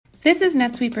This is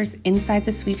NetSweeper's Inside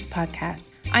the Sweeps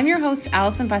podcast. I'm your host,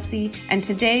 Allison Bussey, and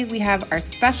today we have our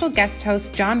special guest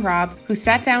host, John Robb, who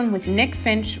sat down with Nick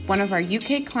Finch, one of our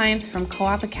UK clients from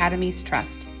Co-op Academies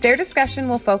Trust. Their discussion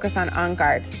will focus on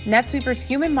onGuard, NetSweeper's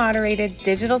human-moderated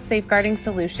digital safeguarding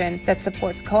solution that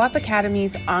supports Co-op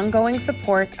Academy's ongoing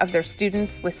support of their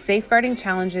students with safeguarding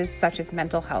challenges such as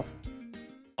mental health.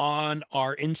 On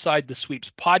our Inside the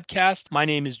Sweeps podcast. My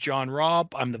name is John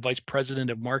Robb. I'm the Vice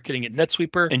President of Marketing at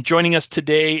NetSweeper. And joining us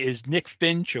today is Nick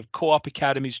Finch of Co-op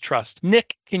Academies Trust.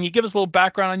 Nick, can you give us a little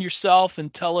background on yourself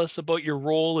and tell us about your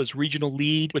role as regional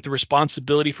lead with the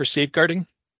responsibility for safeguarding?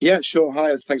 Yeah, sure.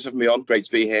 Hi, thanks for having me on. Great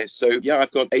to be here. So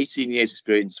I've got 18 years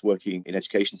experience working in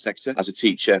education sector as a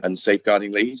teacher and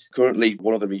safeguarding lead. Currently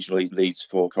one of the regional leads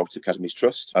for Co-op Academies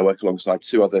Trust. I work alongside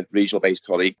two other regional based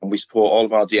colleagues and we support all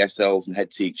of our DSLs and head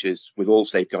teachers with all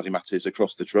safeguarding matters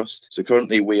across the trust. So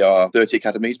currently we are 30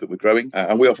 academies, but we're growing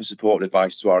and we offer support and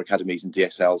advice to our academies and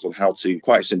DSLs on how to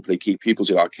quite simply keep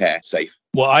pupils in our care safe.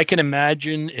 Well, I can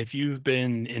imagine if you've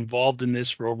been involved in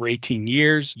this for over 18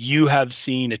 years, you have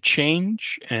seen a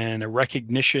change and a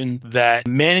recognition that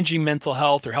managing mental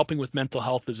health or helping with mental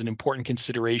health is an important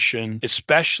consideration,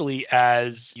 especially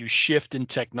as you shift in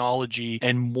technology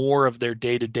and more of their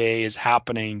day-to-day is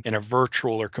happening in a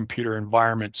virtual or computer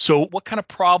environment. So what kind of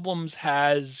problems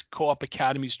has Co-op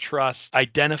Academies Trust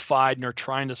identified and are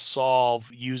trying to solve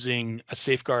using a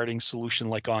safeguarding solution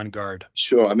like onGuard?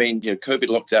 Sure. I mean, COVID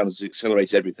lockdown has accelerated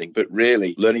everything, but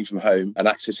really learning from home and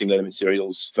accessing learning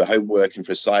materials for homework and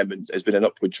for assignment has been an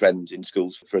upward trend in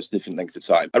schools for a significant length of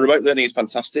time. And remote learning is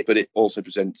fantastic, but it also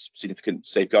presents significant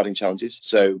safeguarding challenges.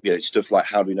 So, stuff like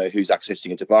how do we know who's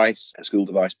accessing a device, a school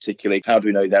device particularly? How do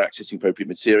we know they're accessing appropriate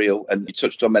material? And you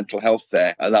touched on mental health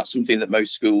there. And that's something that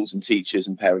most schools and teachers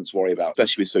and parents worry about,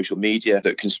 especially with social media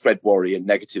that can spread worry and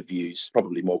negative views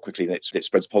probably more quickly than it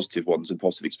spreads positive ones and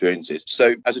positive experiences.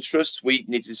 So as a trust, we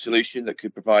needed a solution that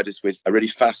could provide us with a really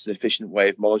fast and efficient way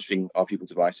of monitoring our pupil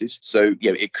devices. So,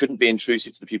 it couldn't be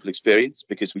intrusive to the pupil experience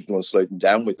because we want to slow them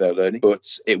down with their learning, but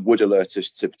it would alert us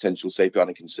to potential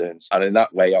safeguarding concerns. And in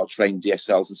that way, our trained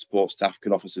DSLs and support staff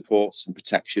can offer support and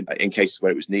protection in cases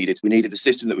where it was needed. We needed a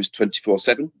system that was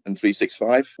 24/7 and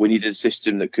 365. We needed a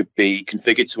system that could be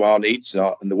configured to our needs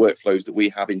and the workflows that we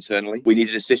have internally. We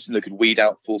needed a system that could weed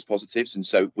out false positives. And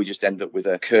so we just end up with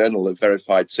a kernel of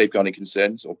verified safeguarding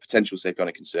concerns or potential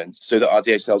safeguarding concerns so that our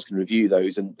DSLs can review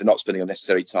those and they're not spending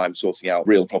unnecessary time sorting out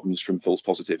real problems from false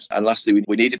positives. And lastly,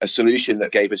 we needed a solution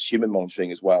that gave us human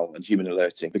monitoring as well and human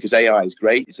alerting, because AI is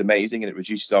great, it's amazing, and it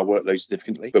reduces our workload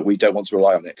significantly, but we don't want to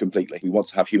rely on it completely. We want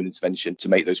to have human intervention to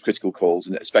make those critical calls,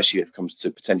 and especially if it comes to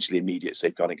potentially immediate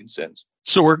safeguarding concerns.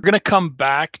 So we're going to come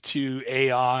back to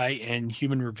AI and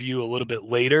human review a little bit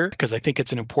later, because I think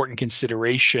it's an important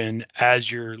consideration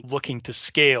as you're looking to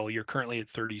scale. You're currently at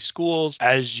 30 schools.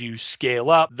 As you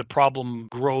scale up, the problem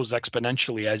grows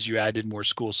exponentially as you add in more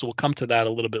schools. So we'll come to that a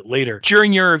little bit later.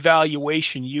 During your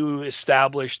evaluation, you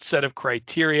established a set of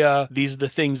criteria. These are the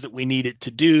things that we needed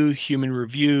to do: human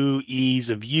review, ease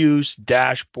of use,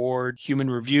 dashboard, human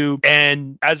review.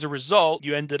 And as a result,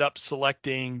 you ended up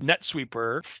selecting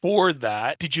NetSweeper for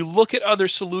that. Did you look at other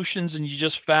solutions and you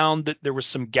just found that there was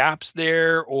some gaps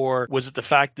there? Or was it the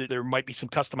fact that there might be some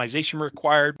customization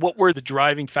required? What were the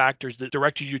driving factors that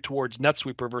directed you towards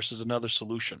NetSweeper versus another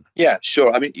solution? Yeah,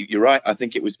 sure. I mean, you're right. I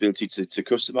think it was the ability to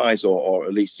customize or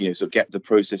at least, sort of get the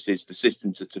processes, the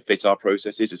system to fit our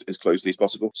processes as closely as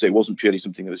possible. So it wasn't purely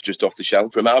something that was just off the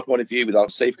shelf. From our point of view, with our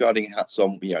safeguarding hats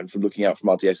on, and from looking out from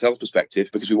our DSL's perspective,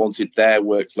 because we wanted their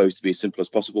workflows to be as simple as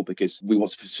possible, because we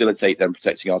want to facilitate them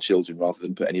protecting our children rather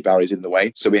than put any barriers in the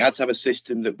way. So we had to have a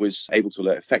system that was able to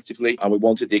alert effectively, and we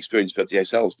wanted the experience for our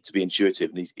DSLs to be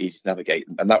intuitive and easy to navigate.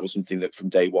 And that was something that from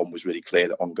day one was really clear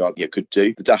that onGuard could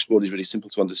do. The dashboard is really simple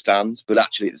to understand, but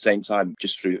actually at the same time,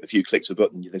 just through a few clicks of a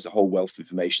button, there's a whole wealth of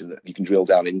information that you can drill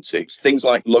down into. Things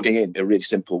like logging in are really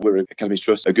simple. We're an Academies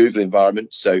Trust, a Google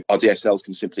environment, so our DSLs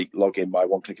can simply log in by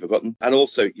one click of a button. And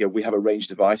also, we have a range of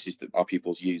devices that our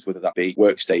pupils use, whether that be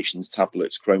workstations,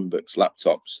 tablets, Chromebooks,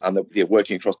 laptops, and they're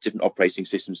working across different operating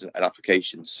systems and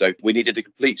applications. So we needed a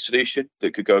complete solution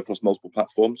that could go across multiple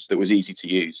platforms that was easy to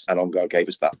use, and onGuard gave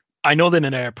us that. I know that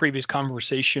in a previous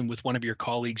conversation with one of your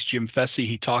colleagues, Jim Fessy,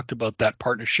 he talked about that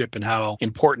partnership and how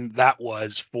important important that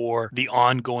was for the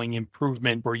ongoing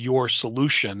improvement for your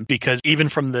solution. Because even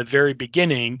from the very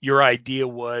beginning, your idea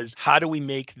was, how do we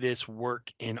make this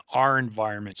work in our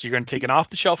environment? So you're going to take an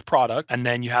off-the-shelf product, and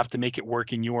then you have to make it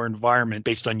work in your environment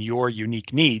based on your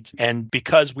unique needs. And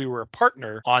because we were a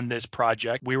partner on this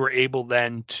project, we were able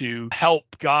then to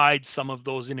help guide some of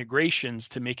those integrations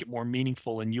to make it more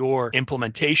meaningful in your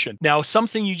implementation. Now,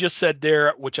 something you just said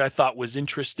there, which I thought was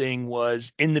interesting,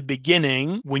 was in the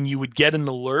beginning, when you would get an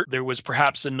alert, there was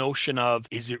perhaps a notion of,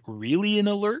 is it really an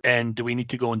alert? And do we need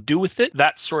to go and do with it?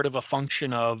 That's sort of a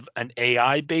function of an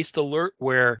AI-based alert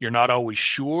where you're not always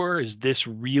sure, is this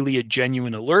really a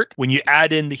genuine alert? When you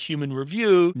add in the human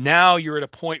review, now you're at a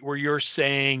point where you're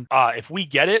saying, if we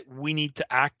get it, we need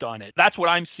to act on it. That's what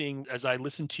I'm seeing as I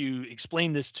listen to you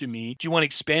explain this to me. Do you want to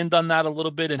expand on that a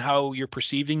little bit and how you're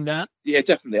perceiving that? Yeah,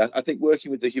 definitely. I think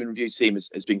working with the human review team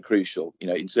has been crucial,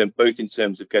 both in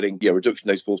terms of getting reduction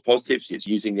of those false positives. It's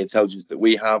using the intelligence that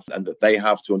we have and that they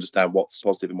have to understand what's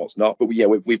positive and what's not. But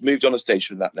we've moved on a stage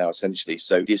from that now, essentially.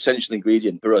 So the essential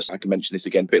ingredient for us, I can mention this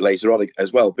again a bit later on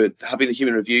as well, but having the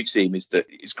human review team is that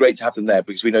it's great to have them there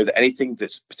because we know that anything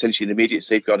that's potentially an immediate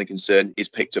safeguarding concern is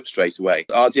picked up straight away.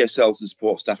 Our DSLs and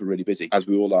support staff are really busy, as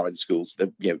we all are in schools.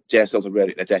 DSLs are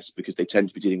rarely at their desks because they tend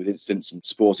to be dealing with incidents and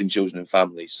supporting children and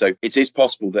families. So it is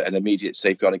possible that an immediate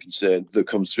safeguarding concern that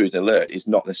comes through as an alert is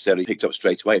not necessarily picked up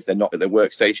straight away if they're not at their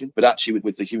workstation. But actually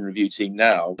with the human review team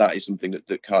now, that is something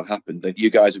that can't happen. That you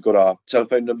guys have got our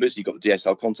telephone numbers, you've got the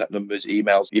DSL contact numbers,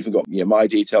 emails, you've even got my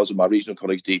details and my regional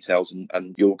colleagues' details,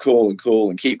 and you'll call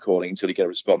and keep calling until you get a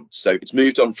response. So it's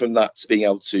moved on from that being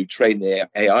able to train the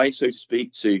AI, so to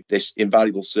speak, to this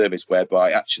invaluable service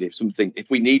whereby actually if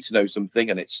we need to know something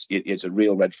and it's a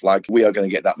real red flag, we are going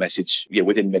to get that message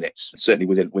within minutes, certainly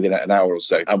within an hour or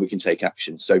so, and we can take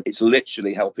action. So it's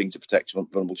literally helping to protect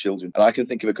vulnerable children. And I can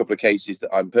think of a couple of cases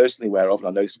that I'm personally aware of, and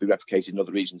I know this will be replicated in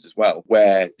other regions as well,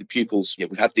 where the pupils,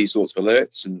 we've had these sorts of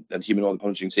alerts and the human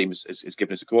monitoring team has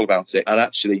given us a call about it. And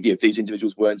actually, these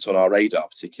individuals weren't on our radar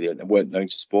particularly and weren't known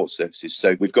to support services.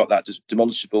 So we've got that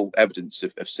demonstrable evidence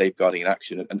of safeguarding in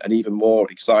action. And even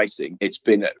more exciting, it's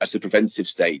been at the preventive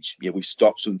stage. We've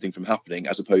stopped something from happening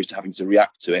as opposed to having to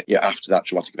react to it after that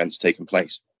traumatic event's taken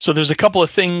place. So there's a couple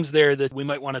of things there that we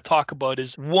might want to talk about.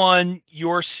 Is one,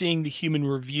 you're seeing the human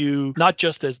review not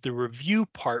just as the review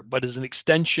part, but as an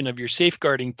extension of your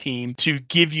safeguarding team to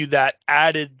give you that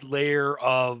added layer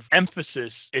of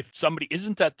emphasis. If somebody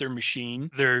isn't at their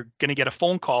machine, they're going to get a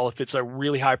phone call if it's a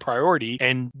really high priority,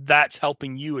 and that's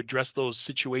helping you address those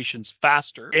situations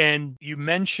faster. And you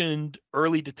mentioned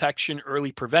early detection,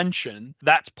 early prevention.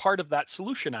 That's part of that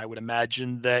solution, I would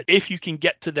imagine, that if you can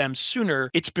get to them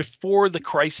sooner, it's before the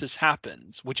crisis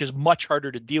happens, which is much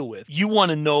harder to deal with. You want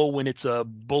to know when it's a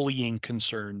bullying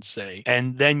concern, say,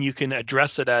 and then you can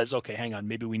address it as, okay, hang on,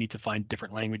 maybe we need to find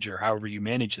different language or however you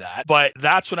manage that. But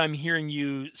that's what I'm hearing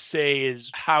you say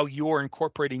is how you're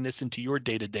incorporating this into your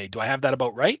day-to-day. Do I have that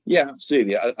about right? Yeah,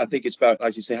 absolutely. I think it's about,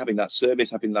 as you say, having that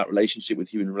service, having that relationship with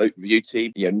human review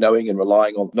team, knowing and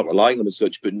not relying on as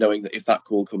such, but knowing that if that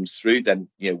call comes through, then,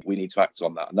 we need to act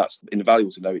on that. And that's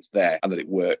invaluable to know it's there and that it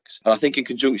works. And I think in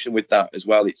conjunction with that as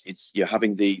well, it's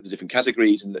having the different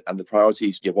categories and the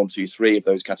priorities, 1, 2, 3 of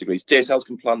those categories. DSLs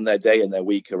can plan their day and their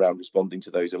week around responding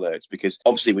to those alerts because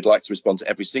obviously we'd like to respond to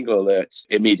every single alert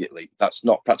immediately. That's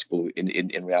not practical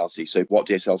in reality. So what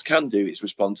DSLs can do is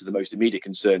respond to the most immediate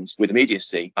concerns with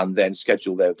immediacy and then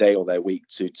schedule their day or their week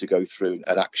to go through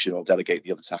an action or delegate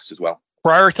the other tasks as well.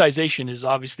 Prioritization is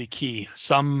obviously key.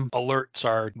 Some alerts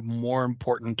are more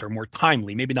important or more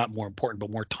timely, maybe not more important, but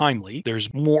more timely.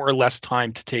 There's more or less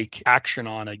time to take action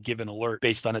on a given alert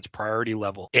based on its priority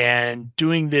level. And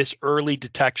doing this early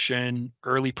detection,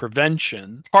 early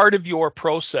prevention, part of your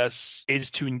process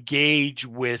is to engage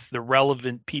with the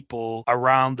relevant people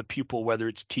around the pupil, whether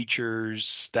it's teachers,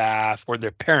 staff, or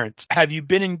their parents. Have you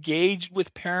been engaged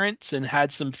with parents and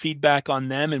had some feedback on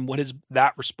them? And what has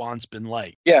that response been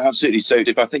like? Yeah, absolutely. So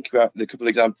if I think about the couple of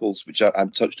examples which I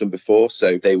touched on before,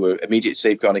 so they were immediate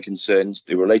safeguarding concerns,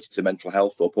 they were related to mental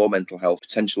health or poor mental health,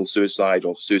 potential suicide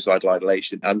or suicidal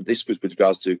ideation. And this was with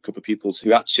regards to a couple of pupils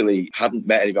who actually hadn't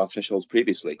met any of our thresholds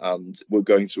previously and were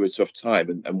going through a tough time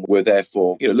and were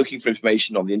therefore, looking for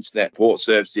information on the internet, support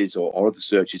services or other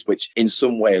searches, which in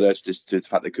some way alerted us to the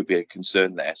fact there could be a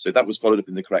concern there. So that was followed up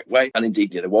in the correct way. And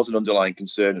indeed, there was an underlying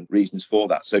concern and reasons for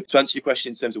that. So to answer your question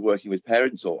in terms of working with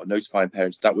parents or notifying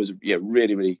parents, that was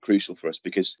really, really crucial for us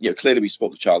because, clearly we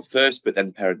support the child first, but then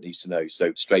the parent needs to know.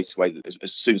 So straight away,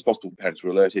 as soon as possible, parents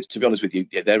were alerted. To be honest with you,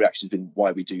 their reaction has been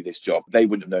why we do this job. They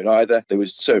wouldn't have known either. They were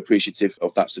so appreciative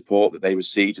of that support that they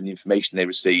received and the information they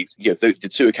received. The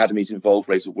two academies involved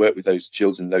were able to work with those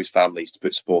children, those families to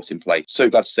put support in place. So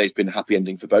glad to say it's been a happy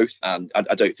ending for both. And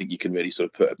I don't think you can really sort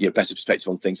of put a better perspective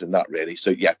on things than that, really.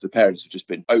 So yeah, the parents have just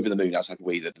been over the moon, as have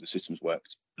we, that the system's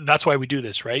worked. That's why we do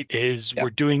this, right? We're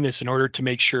doing this in order to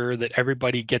make sure that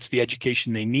everybody gets the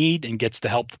education they need and gets the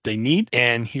help that they need.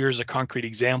 And here's a concrete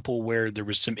example where there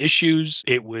was some issues.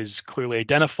 It was clearly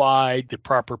identified, the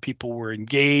proper people were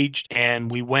engaged, and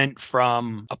we went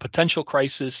from a potential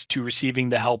crisis to receiving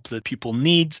the help that people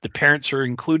need. The parents are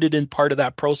included in part of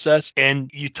that process.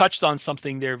 And you touched on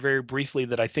something there very briefly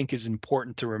that I think is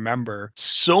important to remember.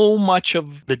 So much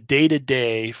of the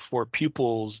day-to-day for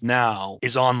pupils now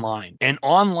is online. And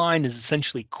online is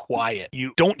essentially quiet.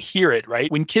 You don't hear it,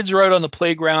 right? When kids are out on the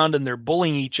playground and they're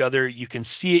bullying each other, you can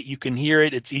see it, you can hear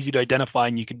it, it's easy to identify,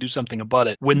 and you can do something about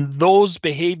it. When those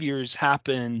behaviors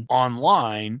happen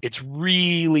online, it's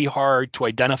really hard to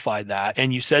identify that.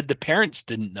 And you said the parents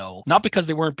didn't know, not because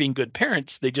they weren't being good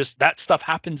parents, that stuff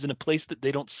happens in a place that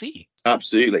they don't see.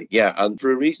 Absolutely, yeah, and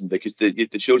for a reason, because the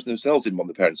children themselves didn't want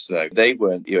the parents to know. They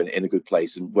weren't in a good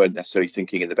place and weren't necessarily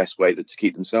thinking in the best way to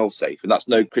keep themselves safe. And that's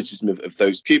no criticism of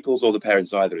those pupils or the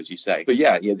parents either, as you say. But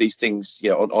yeah, these things,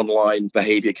 online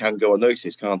behaviour can go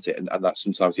unnoticed, can't it? And that's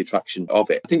sometimes the attraction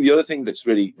of it. I think the other thing that's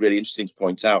really, really interesting to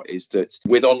point out is that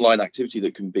with online activity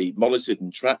that can be monitored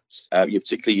and tracked, you're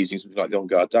particularly using something like the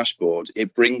onGuard dashboard,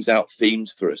 it brings out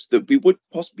themes for us that we would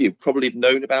probably have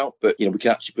known about, but we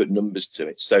can actually put numbers to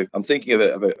it. So I'm thinking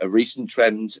of a recent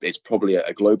trend. It's probably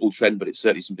a global trend, but it's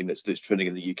certainly something that's trending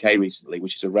in the UK recently,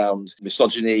 which is around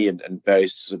misogyny and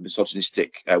various sort of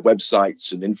misogynistic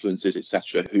websites and influencers,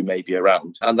 etc., who may be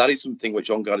around. And that is something which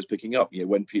onGuard is picking up.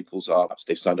 When pupils perhaps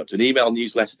they've signed up to an email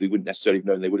newsletter they wouldn't necessarily have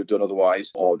known they would have done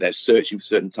otherwise, or they're searching for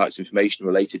certain types of information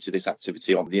related to this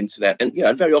activity on the internet. And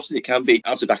and very often it can be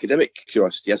out of academic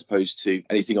curiosity as opposed to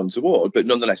anything untoward, but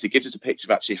nonetheless it gives us a picture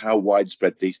of actually how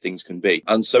widespread these things can be.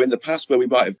 And so in the past, where we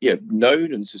might have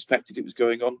known and suspected it was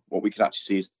going on, what we can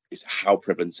actually see is how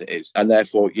prevalent it is. And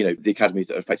therefore, the academies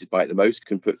that are affected by it the most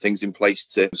can put things in place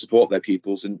to support their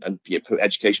pupils and put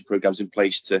education programs in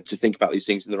place to think about these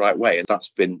things in the right way. And that's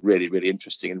been really, really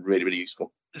interesting and really, really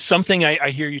useful. Something I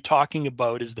hear you talking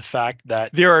about is the fact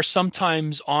that there are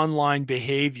sometimes online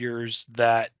behaviors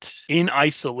that in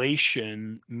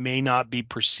isolation may not be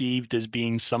perceived as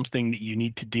being something that you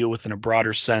need to deal with in a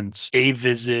broader sense. A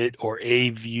visit or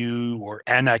a view or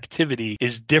an activity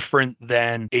is different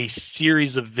than a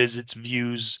series of visits,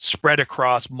 views spread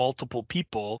across multiple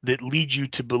people that lead you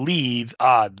to believe,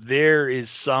 there is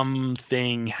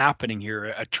something happening here,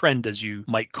 a trend as you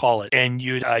might call it. And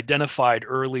you identified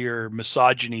earlier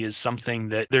misogyny is something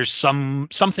that there's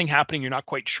something happening. You're not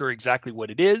quite sure exactly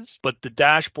what it is, but the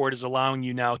dashboard is allowing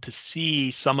you now to see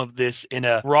some of this in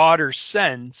a broader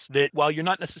sense that while you're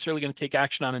not necessarily going to take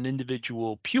action on an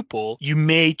individual pupil, you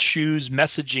may choose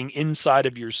messaging inside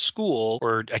of your school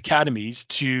or academies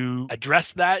to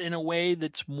address that in a way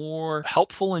that's more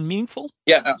helpful and meaningful.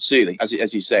 Yeah, absolutely. As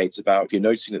you say, it's about if you're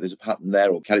noticing that there's a pattern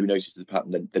there or academy notices there's a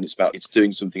pattern, then it's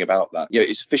doing something about that.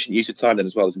 It's efficient use of time then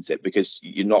as well, isn't it? Because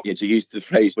you're not, to use the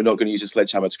phrase, we're not going to use a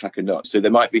sledgehammer to crack a nut. So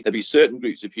there'll be certain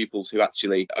groups of pupils who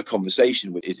actually a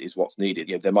conversation with is what's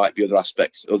needed. There might be other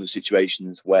aspects, other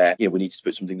situations where we need to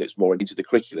put something that's more into the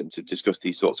curriculum to discuss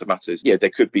these sorts of matters. There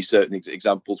could be certain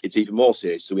examples. It's even more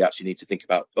serious. So we actually need to think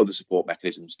about other support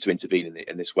mechanisms to intervene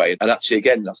in this way. And actually,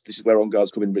 again, this is where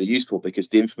onGuard's come in really useful because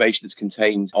the information that's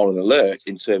contained on an alert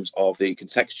in terms of the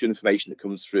contextual information that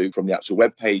comes through from the actual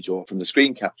web page or from the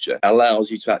screen capture allows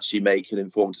you to actually make an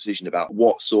informed decision about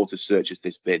what sort of search has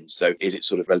this been. So is it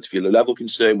sort of relatively low level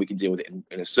concern? We can deal with it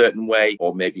in a certain way,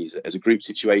 or maybe as a group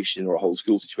situation or a whole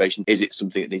school situation. Is it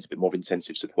something that needs a bit more of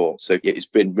intensive support? So it's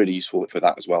been really useful for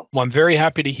that as well. Well, I'm very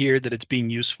happy to hear that it's being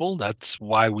useful. That's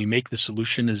why we make the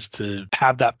solution, is to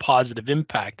have that positive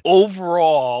impact.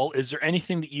 Overall, is there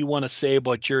anything that you want to say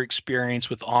about your experience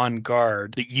with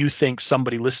onGuard that you think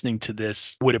somebody listening to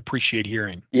this would appreciate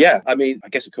hearing? Yeah, I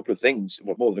guess a couple of things,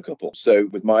 more than a couple. So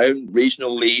with my own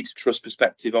regional lead trust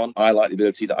perspective I like the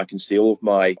ability that I can see all of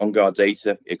my onGuard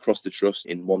data across the trust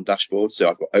in one dashboard. So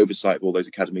I've got oversight of all those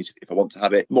academies if I want to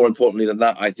have it. More importantly than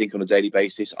that, I think on a daily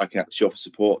basis, I can actually offer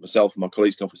support. Myself and my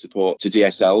colleagues can offer support to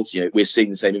DSLs. We're seeing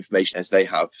the same information as they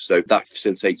have. So that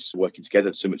facilitates working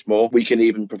together so much more. We can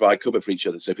even provide cover for each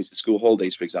other. So if it's the school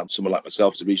holidays, for example, someone like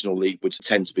myself as a regional lead would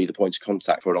tend to be the point of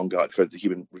contact for an onGuard for the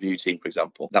human review team, for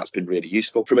example. That's been really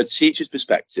useful. From a teacher's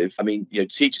perspective,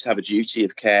 teachers have a duty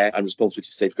of care and responsibility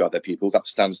to safeguard their pupils. That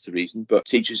stands to reason. But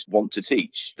teachers want to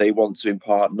teach. They want to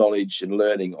impart knowledge and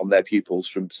learning on their pupils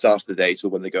from the start of the day till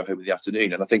when they go home in the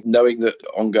afternoon. And I think knowing that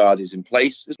onGuard is in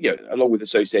place, along with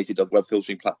associated other web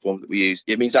filtering platform that we use,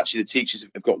 it means actually the teachers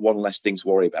have got one less thing to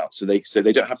worry about. So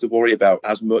they don't have to worry about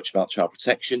as much about child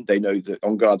protection. They know that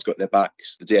onGuard's got their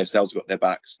backs, the DSL's got their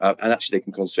backs, and actually they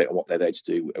can concentrate on what they're there to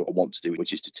do or want to do,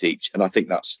 which is to teach. And I think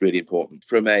that's really important.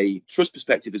 From a trust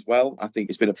perspective as well, I think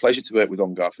it's been a pleasure to work with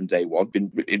onGuard from day one,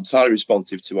 been entirely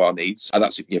responsive to our needs. And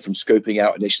that's from scoping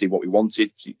out initially what we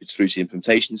wanted through to the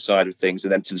implementation side of things,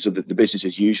 and then to the business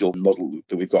as usual model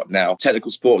that we've got now.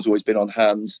 Technical support has always been on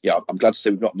hand. I'm glad to say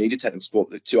we've not needed technical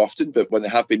support too often, but when they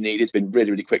have been needed, it's been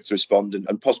really, really quick to respond,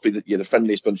 and possibly the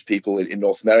friendliest bunch of people in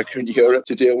North America and Europe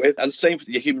to deal with. And same for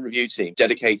the human review team,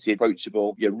 dedicated,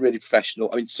 approachable, really professional.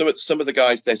 I mean, some of the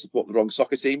guys, they support the wrong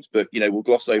soccer teams, but we'll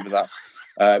gloss over that.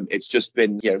 It's just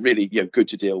been really good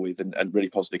to deal with and really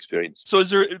positive experience. So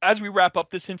as we wrap up,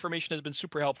 this information has been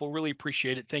super helpful. Really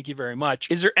appreciate it. Thank you very much.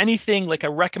 Is there anything like a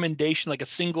recommendation, like a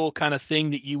single kind of thing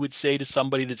that you would say to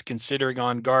somebody that's considering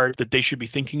onGuard that they should be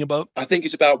thinking about? I think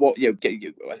it's about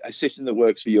getting a system that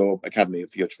works for your academy or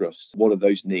for your trust. One of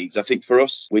those needs. I think for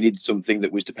us, we need something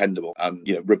that was dependable and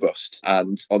robust.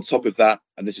 And on top of that,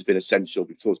 and this has been essential,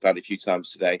 we've talked about it a few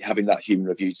times today, having that human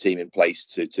review team in place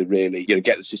to really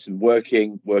get the system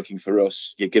working for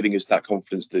us, giving us that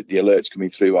confidence that the alerts coming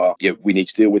through are, we need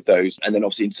to deal with those. And then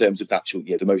obviously in terms of the actual,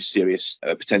 the most serious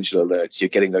potential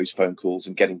alerts, getting those phone calls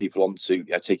and getting people onto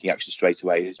taking action straight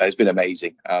away has been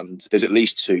amazing. And there's at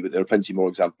least two, but there are plenty more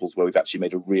examples where we've actually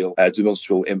made a real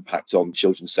demonstrable impact on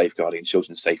children's safeguarding and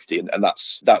children's safety. And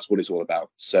that's what it's all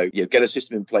about. So get a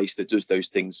system in place that does those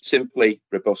things simply,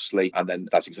 robustly, and then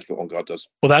that's exactly what onGuard does.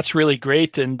 Well, that's really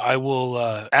great. And I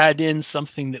will add in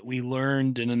something that we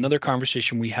learned in another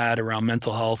conversation we had around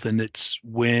mental health. And it's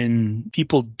when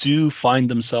people do find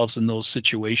themselves in those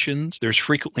situations, there's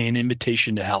frequently an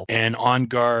invitation to help. And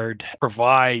onGuard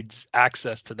provides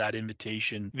access to that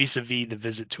invitation vis-a-vis the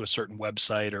visit to a certain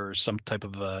website or some type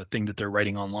of a thing that they're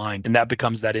writing online. And that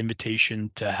becomes that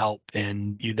invitation to help.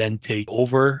 And you then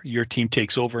your team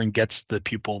takes over and gets the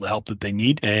pupil the help that they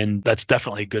need. And that's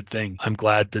definitely a good thing. I'm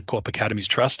glad that Co-op Academies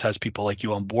Trust has people like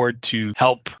you on board to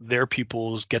help their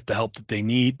pupils get the help that they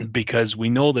need, because we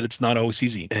know that it's not always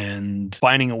easy. And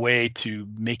finding a way to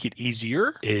make it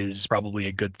easier is probably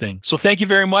a good thing. So thank you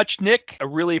very much, Nick. I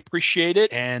really appreciate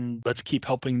it. And let's keep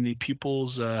helping the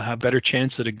pupils have a better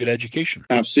chance at a good education.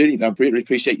 Absolutely. I really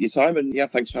appreciate your time. And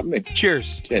thanks for having me.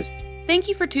 Cheers. Cheers. Thank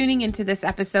you for tuning into this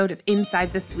episode of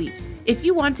Inside the Sweeps. If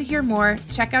you want to hear more,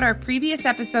 check out our previous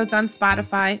episodes on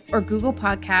Spotify or Google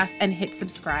Podcasts and hit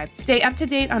subscribe. Stay up to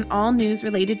date on all news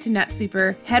related to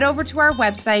NetSweeper. Head over to our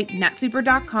website,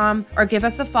 netsweeper.com, or give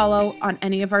us a follow on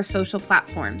any of our social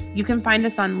platforms. You can find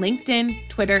us on LinkedIn,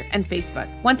 Twitter, and Facebook.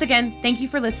 Once again, thank you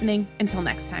for listening. Until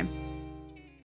next time.